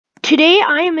Today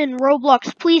I am in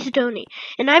Roblox, please donate,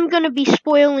 and I'm gonna be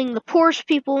spoiling the poorest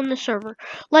people in the server.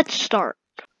 Let's start.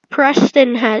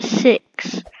 Preston has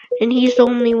 6, and he's the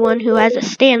only one who has a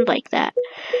stand like that.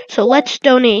 So let's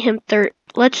donate him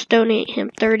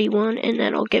 31, and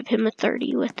then I'll give him a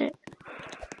 30 with it.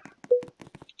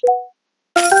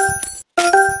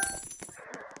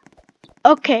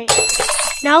 Okay,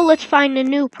 now let's find a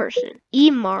new person.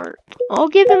 Emart. I'll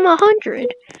give him 100,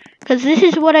 because this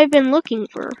is what I've been looking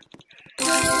for.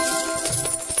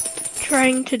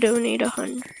 Trying to donate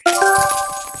 100.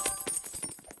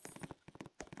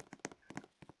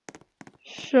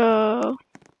 So,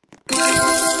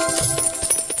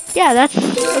 yeah, that's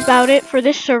about it for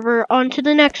this server. On to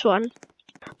the next one.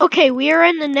 Okay, we are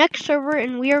in the next server,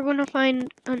 and we are going to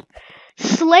find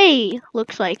Slay,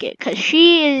 looks like it, because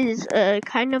she is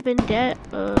kind of in debt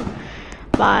so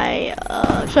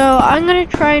I'm going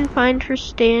to try and find her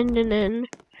stand, and then,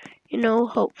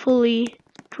 hopefully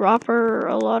drop her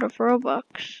a lot of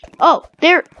Robux. Oh,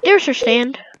 there's her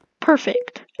stand.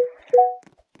 Perfect.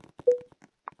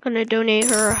 Gonna donate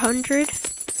her 100.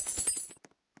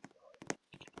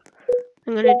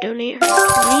 I'm gonna donate her 20.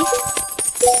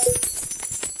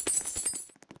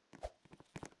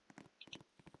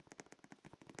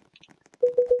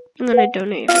 I'm gonna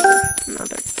donate her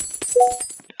another.